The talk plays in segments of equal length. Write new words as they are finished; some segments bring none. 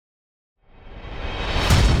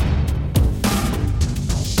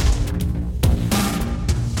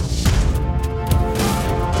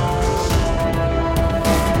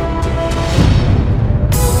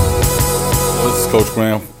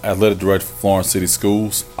Athletic Director for Florence City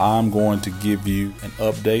Schools. I'm going to give you an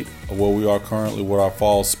update of where we are currently with our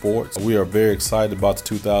fall sports. We are very excited about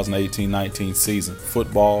the 2018-19 season.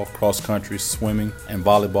 Football, cross country, swimming, and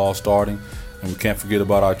volleyball starting. And we can't forget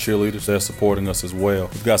about our cheerleaders. They're supporting us as well.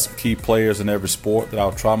 We've got some key players in every sport that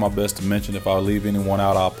I'll try my best to mention. If I leave anyone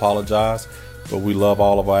out, I apologize. But we love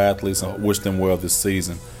all of our athletes and wish them well this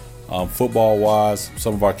season. Football-wise,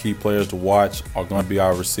 some of our key players to watch are going to be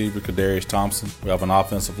our receiver, Kadarius Thompson. We have an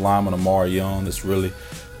offensive lineman, Amari Young, that's really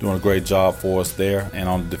doing a great job for us there. And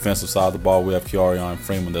on the defensive side of the ball, we have Keorion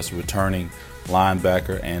Freeman, that's a returning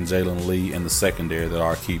linebacker, and Jalen Lee in the secondary that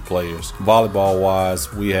are our key players.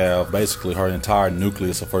 Volleyball-wise, we have basically her entire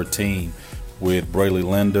nucleus of her team with Brayley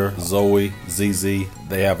Linder, Zoe, ZZ.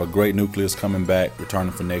 They have a great nucleus coming back,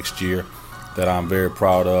 returning for next year, that I'm very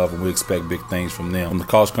proud of, and we expect big things from them. On the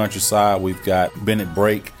cross country side, we've got Bennett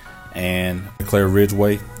Brake and Claire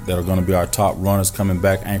Ridgway that are going to be our top runners coming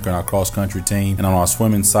back, anchoring our cross country team. And on our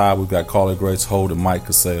swimming side, we've got Carly Grace Holt and Mike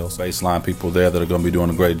Cassell, baseline people there that are going to be doing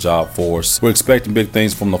a great job for us. We're expecting big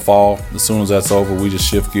things from the fall. As soon as that's over, we just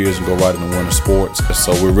shift gears and go right into winter sports.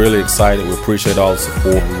 So we're really excited. We appreciate all the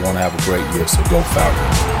support. We want to have a great year, so go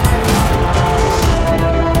Falcons.